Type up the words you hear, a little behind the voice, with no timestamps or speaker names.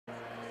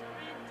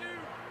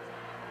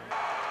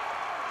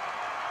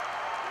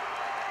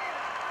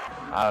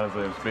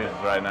Honestly, I'm speechless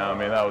right now. I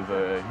mean, that was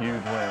a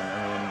huge win.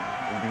 I mean,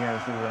 at the beginning of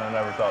the season, I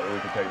never thought that we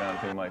could take down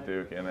a team like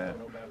Duke. And I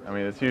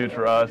mean, it's huge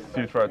for us, it's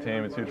huge for our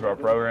team, it's huge for our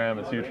program,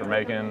 it's huge for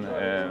Macon,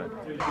 and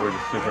we're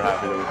just super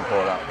happy that we can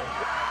pull it out.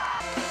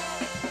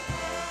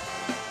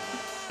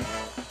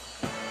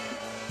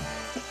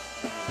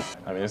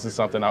 I mean, this is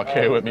something I'll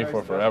carry with me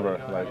for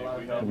forever. Like,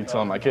 I'll be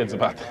telling my kids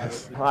about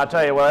this. Well, I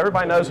tell you, well,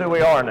 everybody knows who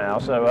we are now,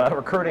 so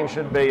recruiting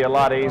should be a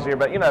lot easier.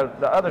 But you know,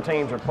 the other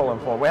teams are pulling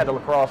for it. We had the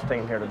lacrosse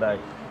team here today.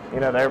 You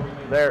know,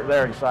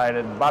 they're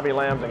excited. Bobby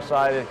Lamb's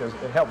excited because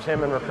it helps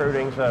him in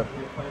recruiting. So,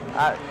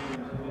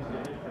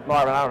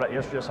 Marvin, I don't know.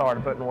 It's just hard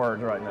to put in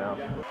words right now.